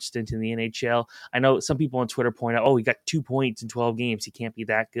short stint in the NHL. I know some people on Twitter point out, he got 2 points in 12 games. He can't be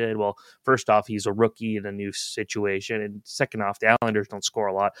that good. Well, first off, he's a rookie in a new situation. And second off, the Islanders don't score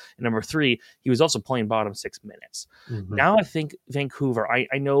a lot. And number three, he was also playing bottom 6 minutes. Mm-hmm. Now I think Vancouver,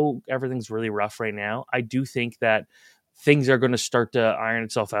 I know everything's really rough right now. I do think that things are going to start to iron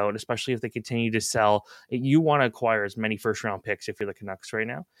itself out, especially if they continue to sell. You want to acquire as many first-round picks if you're the Canucks right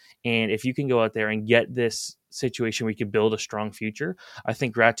now. And if you can go out there and get this situation where you can build a strong future, I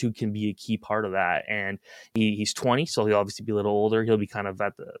think Ratu can be a key part of that. And he's 20, so he'll obviously be a little older. He'll be kind of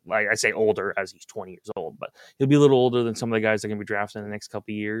at the, like I say older as he's 20 years old, but he'll be a little older than some of the guys that are going to be drafted in the next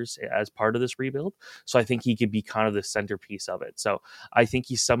couple of years as part of this rebuild. So I think he could be kind of the centerpiece of it. So I think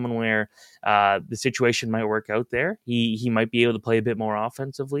he's someone where the situation might work out there. He might be able to play a bit more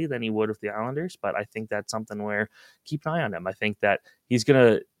offensively than he would with the Islanders, but I think that's something where keep an eye on him. I think that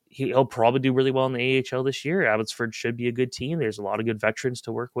he'll probably do really well in the AHL this year. Abbotsford should be a good team. There's a lot of good veterans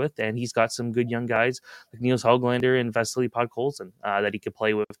to work with, and he's got some good young guys like Niels Höglander and Vasily Podkolzin that he could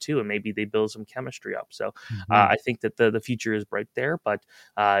play with too, and maybe they build some chemistry up. So I think that the future is bright there, but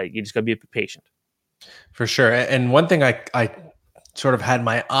you just got to be a bit patient. For sure. And one thing I sort of had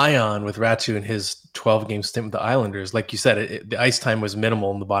my eye on with Ratu in his 12-game stint with the Islanders. Like you said, the ice time was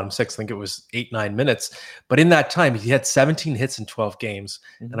minimal in the bottom six. I think it was 8-9 minutes. But in that time, he had 17 hits in 12 games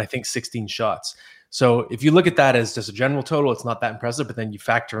and I think 16 shots. So if you look at that as just a general total, it's not that impressive. But then you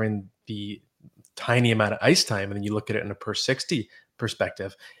factor in the tiny amount of ice time and then you look at it in a per 60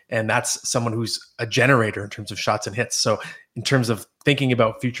 perspective. And that's someone who's a generator in terms of shots and hits. So in terms of thinking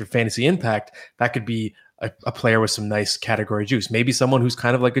about future fantasy impact, that could be a player with some nice category juice. Maybe someone who's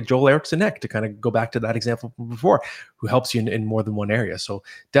kind of like a Joel Eriksson-Ek, to kind of go back to that example from before, who helps you in more than one area. So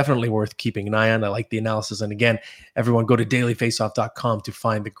definitely worth keeping an eye on. I like the analysis. And again, everyone go to dailyfaceoff.com to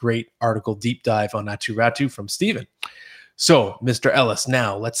find the great article deep dive on Aatu Räty from Steven. So Mr. Ellis,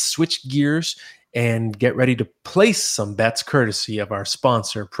 now let's switch gears and get ready to place some bets courtesy of our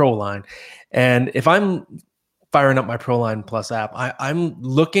sponsor, ProLine. And if I'm firing up my ProLine Plus app, I'm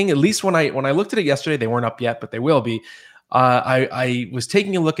looking, at least when I looked at it yesterday, they weren't up yet, but they will be. I was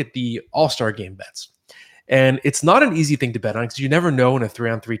taking a look at the All-Star Game bets. And it's not an easy thing to bet on because you never know in a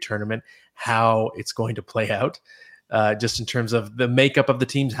 3-on-3 tournament how it's going to play out, just in terms of the makeup of the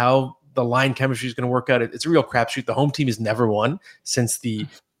teams, how the line chemistry is going to work out. It's a real crapshoot. The home team has never won since the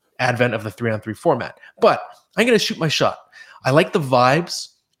advent of the 3-on-3 format. But I'm going to shoot my shot. I like the vibes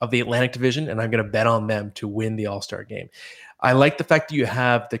of the Atlantic Division, and I'm going to bet on them to win the All-Star Game. I like the fact that you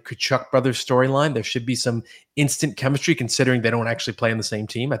have the Tkachuk brothers storyline. There should be some instant chemistry considering they don't actually play on the same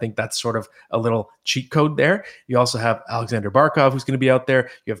team. I think that's sort of a little cheat code there. You also have Alexander Barkov, who's going to be out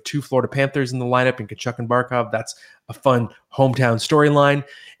there. You have two Florida Panthers in the lineup in Tkachuk and Barkov. That's a fun hometown storyline.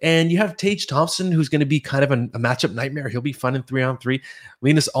 And you have Tage Thompson, who's going to be kind of a matchup nightmare. He'll be fun in 3-on-3.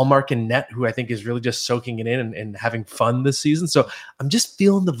 Linus Ullmark in net, who I think is really just soaking it in and having fun this season. So I'm just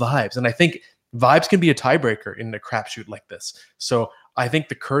feeling the vibes. And I think vibes can be a tiebreaker in a crapshoot like this. So I think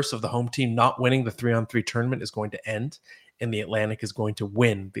the curse of the home team not winning the 3-on-3 tournament is going to end, and the Atlantic is going to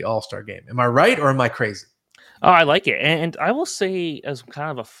win the All-Star Game. Am I right or am I crazy? Oh, I like it. And I will say, as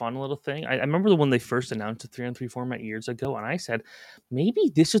kind of a fun little thing, I remember when they first announced the 3-on-3 format years ago, and I said, maybe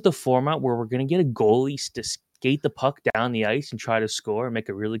this is the format where we're going to get a goalie to skate the puck down the ice and try to score and make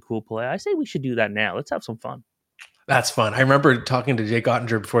a really cool play. I say we should do that now. Let's have some fun. That's fun. I remember talking to Jake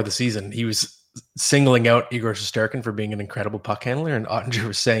Ottinger before the season. He was singling out Igor Shesterkin for being an incredible puck handler, and Ottinger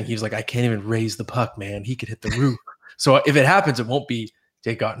was saying, he was like, I can't even raise the puck, man. He could hit the roof. So if it happens, it won't be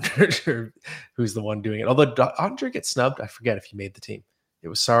Jake Ottinger who's the one doing it. Although Ottinger gets snubbed, I forget if he made the team. It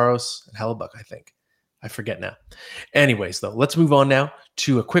was Saros and Hellebuck, I think. I forget now. Anyways, though, let's move on now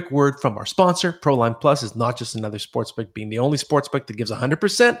to a quick word from our sponsor. ProLine Plus is not just another sportsbook, being the only sportsbook that gives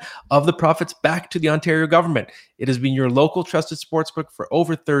 100% of the profits back to the Ontario government. It has been your local trusted sportsbook for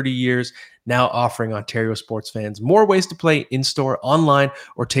over 30 years, now offering Ontario sports fans more ways to play in-store, online,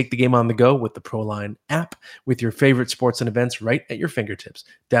 or take the game on the go with the ProLine app, with your favorite sports and events right at your fingertips.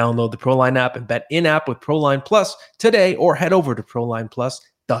 Download the ProLine app and bet in-app with ProLine Plus today, or head over to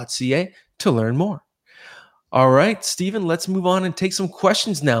ProLinePlus.ca to learn more. All right, Steven, let's move on and take some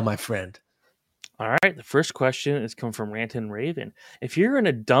questions now, my friend. All right, the first question is coming from Ranton Raven. If you're in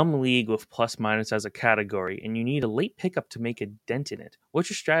a dumb league with plus minus as a category and you need a late pickup to make a dent in it, what's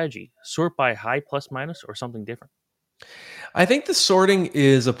your strategy? Sort by high plus minus or something different? I think the sorting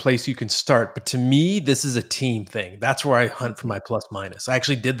is a place you can start, but to me, this is a team thing. That's where I hunt for my plus minus. I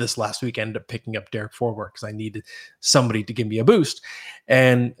actually did this last week. I ended up picking up Derek Forward because I needed somebody to give me a boost.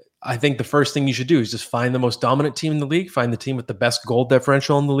 And I think the first thing you should do is just find the most dominant team in the league, find the team with the best goal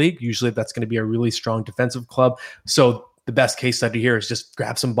differential in the league. Usually that's going to be a really strong defensive club. So the best case study here is just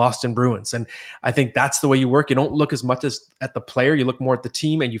grab some Boston Bruins. And I think that's the way you work. You don't look as much as at the player. You look more at the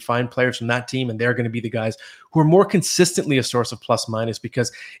team, and you find players from that team, and they're going to be the guys who are more consistently a source of plus minus,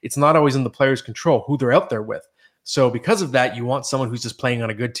 because it's not always in the player's control who they're out there with. So because of that, you want someone who's just playing on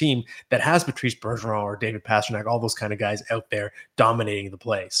a good team that has Patrice Bergeron or David Pastrnak, all those kind of guys out there dominating the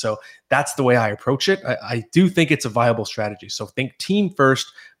play. So that's the way I approach it. I do think it's a viable strategy. So think team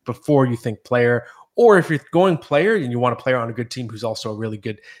first before you think player. Or if you're going player and you want a player on a good team who's also a really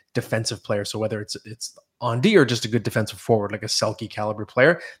good defensive player, so whether it's on D or just a good defensive forward, like a Selke caliber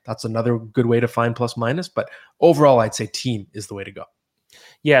player, that's another good way to find plus minus. But overall, I'd say team is the way to go.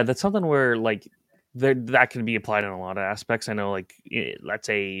 Yeah, that's something where like that can be applied in a lot of aspects. I know, like, let's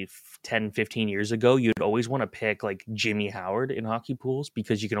say 10, 15 years ago, you'd always want to pick like Jimmy Howard in hockey pools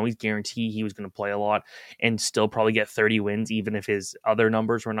because you can always guarantee he was going to play a lot and still probably get 30 wins, even if his other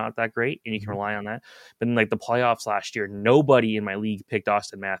numbers were not that great, and you can rely on that. But in like the playoffs last year, nobody in my league picked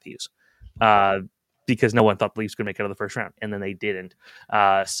Austin Matthews because no one thought the Leafs could make it out of the first round, and then they didn't.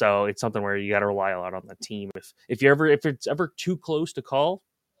 So it's something where you got to rely a lot on the team. If it's ever too close to call,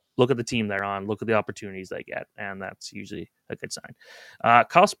 look at the team they're on, look at the opportunities they get, and that's usually a good sign.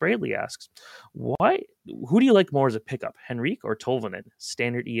 Kyle Spradley asks, who do you like more as a pickup, Henrique or Tolvanen,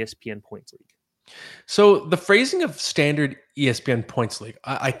 standard ESPN points league? So the phrasing of standard ESPN points league,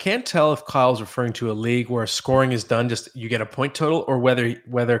 I can't tell if Kyle's referring to a league where scoring is done, just you get a point total, or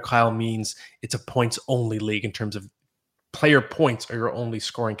whether Kyle means it's a points only league in terms of player points are your only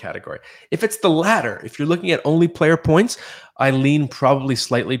scoring category. If it's the latter, if you're looking at only player points, I lean probably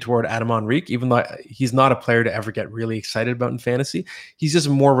slightly toward Adam Henrique, even though he's not a player to ever get really excited about in fantasy. He's just a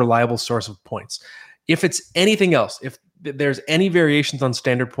more reliable source of points. If it's anything else, if there's any variations on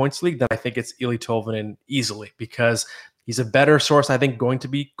standard points league, then I think it's Eeli Tolvanen easily, because he's a better source, I think,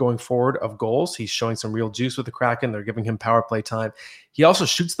 going forward of goals. He's showing some real juice with the Kraken. They're giving him power play time. He also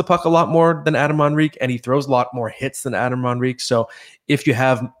shoots the puck a lot more than Adam Henrique, and he throws a lot more hits than Adam Henrique. So if you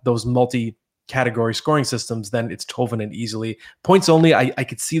have those multi-category scoring systems, then it's Tolvanen easily. Points only, I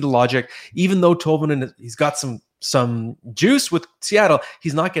could see the logic. Even though Tolvanen, he's got some juice with Seattle,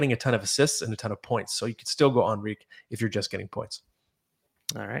 he's not getting a ton of assists and a ton of points. So you could still go Henrique if you're just getting points.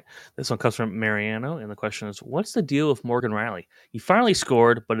 All right. This one comes from Mariano, and the question is, what's the deal with Morgan Rielly? He finally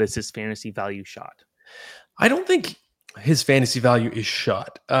scored, but is his fantasy value shot? I don't think his fantasy value is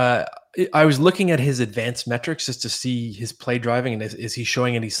shot. I was looking at his advanced metrics just to see his play driving, and is he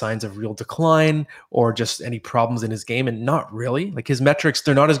showing any signs of real decline or just any problems in his game? And not really. Like, his metrics,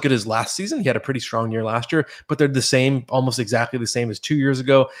 they're not as good as last season. He had a pretty strong year last year, but they're the same, almost exactly the same as 2 years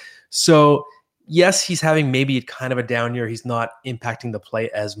ago. So yes, he's having maybe kind of a down year. He's not impacting the play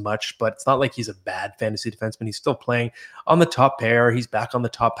as much, but it's not like he's a bad fantasy defenseman. He's still playing on the top pair. He's back on the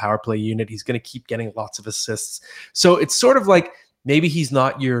top power play unit. He's going to keep getting lots of assists. So it's sort of like maybe he's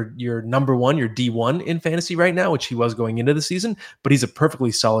not your number one, your D1 in fantasy right now, which he was going into the season, but he's a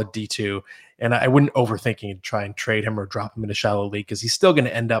perfectly solid D2. And I wouldn't overthink it to try and trade him or drop him in a shallow league, because he's still going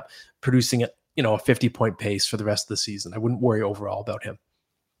to end up producing a 50-point pace for the rest of the season. I wouldn't worry overall about him.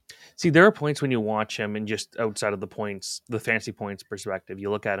 See, there are points when you watch him and just outside of the points, the fantasy points perspective,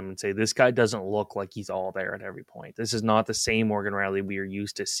 you look at him and say, this guy doesn't look like he's all there at every point. This is not the same Morgan Rielly we are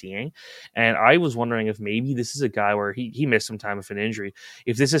used to seeing. And I was wondering if maybe this is a guy where he missed some time with an injury.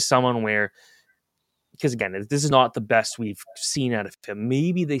 If this is someone where, because again, this is not the best we've seen out of him,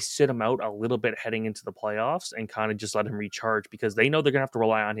 maybe they sit him out a little bit heading into the playoffs and kind of just let him recharge, because they know they're going to have to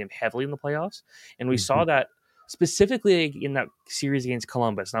rely on him heavily in the playoffs. And we saw that specifically in that series against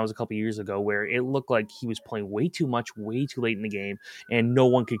Columbus, and that was a couple years ago, where it looked like he was playing way too much, way too late in the game, and no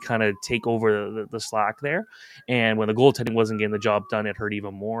one could kind of take over the slack there. And when the goaltending wasn't getting the job done, it hurt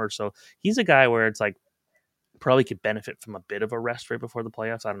even more. So he's a guy where it's like probably could benefit from a bit of a rest right before the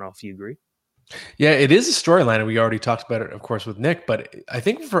playoffs. I don't know if you agree. Yeah, it is a storyline, and we already talked about it, of course, with Nick, but I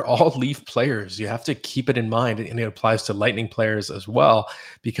think for all Leaf players, you have to keep it in mind, and it applies to Lightning players as well,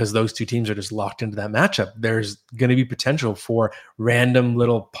 because those two teams are just locked into that matchup. There's going to be potential for random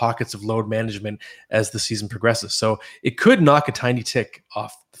little pockets of load management as the season progresses. So it could knock a tiny tick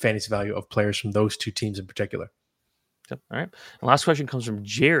off the fantasy value of players from those two teams in particular. All right. The last question comes from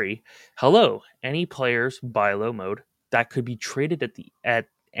Jerry. Hello, any players buy low mode that could be traded at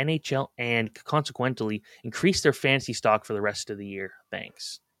NHL and consequently increase their fantasy stock for the rest of the year?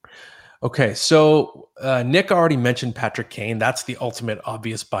 Thanks. Okay, so Nick already mentioned Patrick Kane. That's the ultimate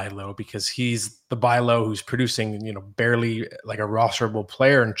obvious buy low because he's the buy low who's producing, barely like a rosterable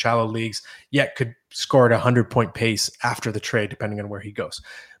player in shallow leagues, yet could score at 100-point pace after the trade, depending on where he goes.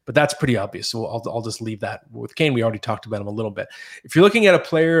 But that's pretty obvious. So I'll just leave that with Kane. We already talked about him a little bit. If you're looking at a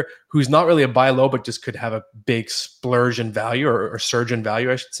player who's not really a buy low, but just could have a big splurge in value or surge in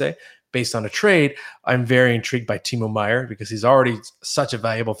value, I should say, based on a trade, I'm very intrigued by Timo Meyer because he's already such a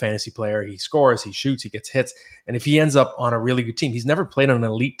valuable fantasy player. He scores, he shoots, he gets hits. And if he ends up on a really good team, he's never played on an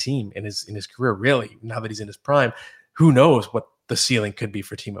elite team in his career, really, now that he's in his prime. Who knows what the ceiling could be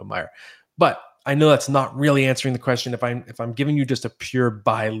for Timo Meyer. But I know that's not really answering the question. If I'm giving you just a pure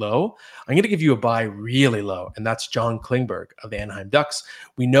buy low, I'm going to give you a buy really low, and that's John Klingberg of the Anaheim Ducks.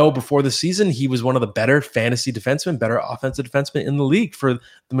 We know before the season he was one of the better fantasy defensemen, better offensive defensemen in the league for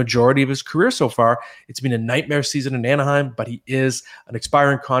the majority of his career so far. It's been a nightmare season in Anaheim, but he is an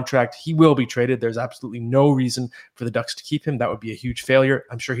expiring contract. He will be traded. There's absolutely no reason for the Ducks to keep him. That would be a huge failure.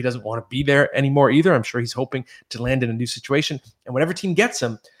 I'm sure he doesn't want to be there anymore either. I'm sure he's hoping to land in a new situation, and whatever team gets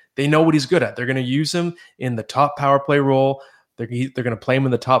him, they know what he's good at. They're going to use him in the top power play role. They're going to play him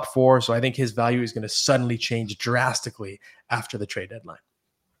in the top 4. So I think his value is going to suddenly change drastically after the trade deadline.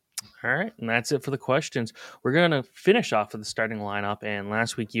 All right, and that's it for the questions. We're going to finish off with the starting lineup. And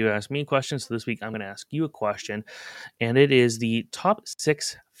last week you asked me questions, so this week I'm going to ask you a question. And it is the top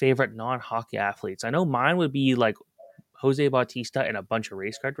 6 favorite non-hockey athletes. I know mine would be like Jose Bautista and a bunch of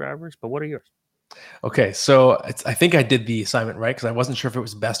race car drivers, but what are yours? Okay, so I think I did the assignment right because I wasn't sure if it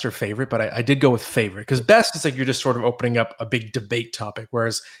was best or favorite, but I did go with favorite because best is like you're just sort of opening up a big debate topic.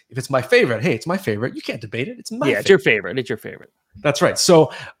 Whereas if it's my favorite, hey, it's my favorite. You can't debate it. It's my favorite. It's your favorite. It's your favorite. That's right.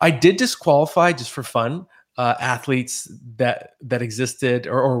 So I did disqualify just for fun athletes that existed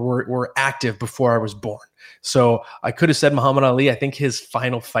or were active before I was born. So I could have said Muhammad Ali. I think his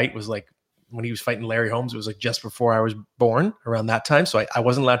final fight was like when he was fighting Larry Holmes, it was like just before I was born, around that time. So I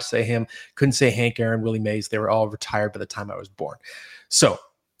wasn't allowed to say him, couldn't say Hank Aaron, Willie Mays. They were all retired by the time I was born. So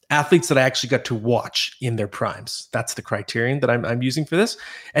athletes that I actually got to watch in their primes. That's the criterion that I'm using for this.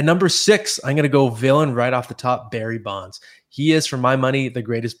 And number 6, I'm going to go villain right off the top, Barry Bonds. He is, for my money, the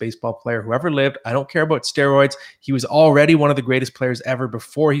greatest baseball player who ever lived. I don't care about steroids. He was already one of the greatest players ever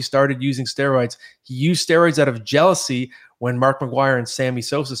before he started using steroids. He used steroids out of jealousy when Mark McGwire and Sammy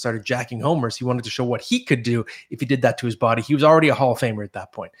Sosa started jacking homers. He wanted to show what he could do if he did that to his body. He was already a Hall of Famer at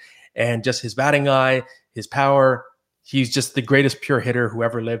that point. And just his batting eye, his power, he's just the greatest pure hitter who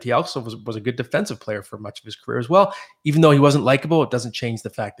ever lived. He also was a good defensive player for much of his career as well. Even though he wasn't likable, it doesn't change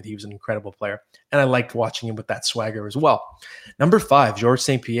the fact that he was an incredible player. And I liked watching him with that swagger as well. Number 5, Georges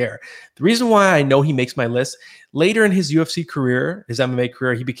St-Pierre. The reason why I know he makes my list, later in his UFC career, his MMA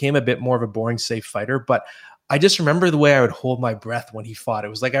career, he became a bit more of a boring, safe fighter. But I just remember the way I would hold my breath when he fought. It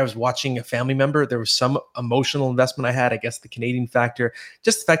was like I was watching a family member. There was some emotional investment I had, I guess the Canadian factor,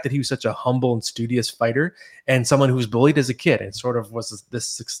 just the fact that he was such a humble and studious fighter and someone who was bullied as a kid and sort of was this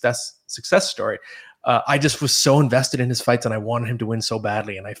success story. I just was so invested in his fights and I wanted him to win so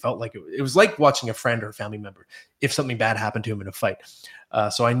badly. And I felt like it was like watching a friend or a family member if something bad happened to him in a fight.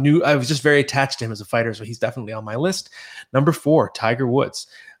 So I knew I was just very attached to him as a fighter. So he's definitely on my list. Number 4, Tiger Woods.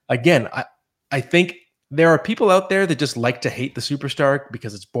 Again, I think there are people out there that just like to hate the superstar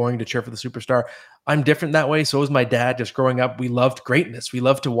because it's boring to cheer for the superstar. I'm different that way. So is my dad. Just growing up, we loved greatness. We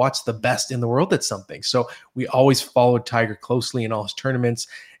loved to watch the best in the world at something. So we always followed Tiger closely in all his tournaments.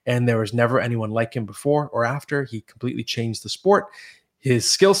 And there was never anyone like him before or after. He completely changed the sport. His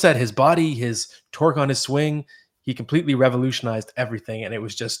skill set, his body, his torque on his swing, he completely revolutionized everything. And it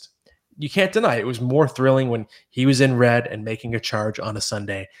was just, you can't deny it. It was more thrilling when he was in red and making a charge on a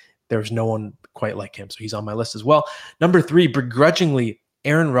Sunday. There was no one quite like him. So he's on my list as well. Number 3, begrudgingly,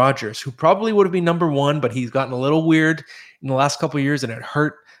 Aaron Rodgers, who probably would have been number 1, but he's gotten a little weird in the last couple of years, and it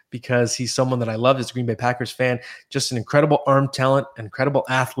hurt because he's someone that I love as a Green Bay Packers fan. Just an incredible arm talent, an incredible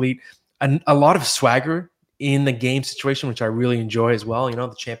athlete, and a lot of swagger in the game situation, which I really enjoy as well. You know,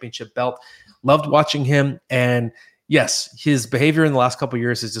 the championship belt. Loved watching him. And yes, his behavior in the last couple of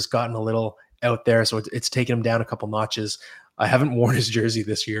years has just gotten a little out there. So it's taken him down a couple notches. I haven't worn his jersey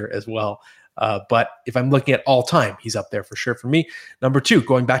this year as well. But if I'm looking at all time, he's up there for sure for me. Number 2,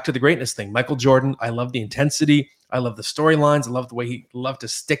 going back to the greatness thing, Michael Jordan. I love the intensity. I love the storylines. I love the way he loved to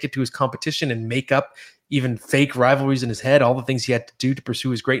stick it to his competition and make up even fake rivalries in his head, all the things he had to do to pursue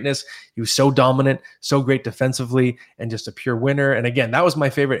his greatness. He was so dominant, so great defensively, and just a pure winner. And again, that was my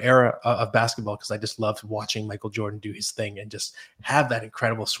favorite era of basketball because I just loved watching Michael Jordan do his thing and just have that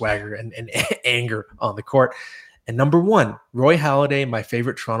incredible swagger and anger on the court. And number 1, Roy Halladay, my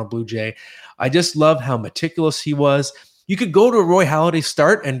favorite Toronto Blue Jay. I just love how meticulous he was, You could go to a Roy Halladay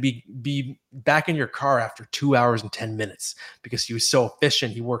start and be back in your car after 2 hours and 10 minutes because he was so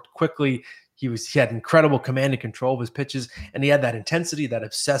efficient. He worked quickly. He had incredible command and control of his pitches, and he had that intensity, that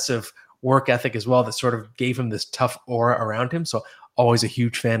obsessive work ethic as well that sort of gave him this tough aura around him. So always a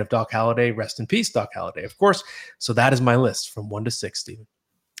huge fan of Doc Halladay. Rest in peace, Doc Halladay, of course. So that is my list from 1 to 6, Stephen.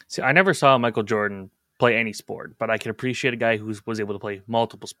 See, I never saw Michael Jordan play any sport, but I can appreciate a guy who was able to play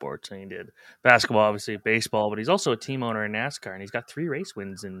multiple sports. And he did basketball, obviously, baseball, but he's also a team owner in NASCAR, and he's got 3 race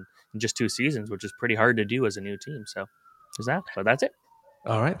wins in just 2 seasons, which is pretty hard to do as a new team. So there's that, but that's it.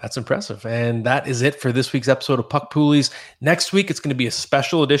 All right, that's impressive. And that is it for this week's episode of Puck Poolies. Next week, it's going to be a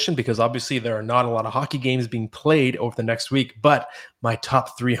special edition because obviously there are not a lot of hockey games being played over the next week, but my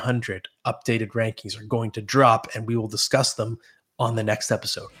top 300 updated rankings are going to drop, and we will discuss them on the next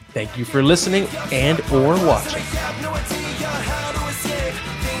episode. Thank you for listening and or watching.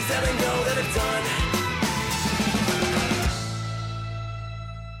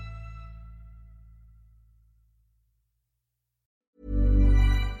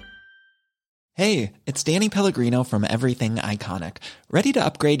 Hey, it's Danny Pellegrino from Everything Iconic. Ready to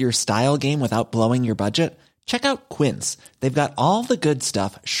upgrade your style game without blowing your budget? Check out Quince. They've got all the good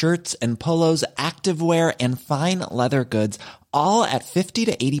stuff, shirts and polos, activewear, and fine leather goods, all at 50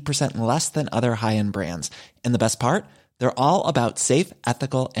 to 80% less than other high-end brands. And the best part? They're all about safe,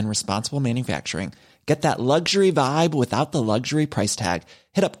 ethical, and responsible manufacturing. Get that luxury vibe without the luxury price tag.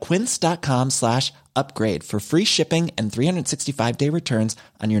 Hit up quince.com/upgrade for free shipping and 365-day returns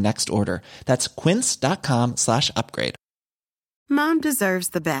on your next order. That's quince.com/upgrade. Mom deserves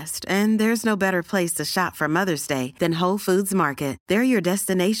the best, and there's no better place to shop for Mother's Day than Whole Foods Market. They're your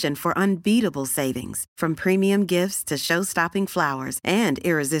destination for unbeatable savings, from premium gifts to show-stopping flowers and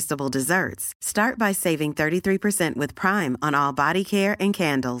irresistible desserts. Start by saving 33% with Prime on all body care and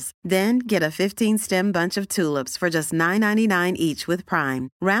candles. Then get a 15-stem bunch of tulips for just $9.99 each with Prime.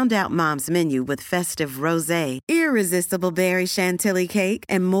 Round out Mom's menu with festive rosé, irresistible berry chantilly cake,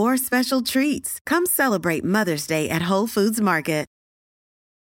 and more special treats. Come celebrate Mother's Day at Whole Foods Market.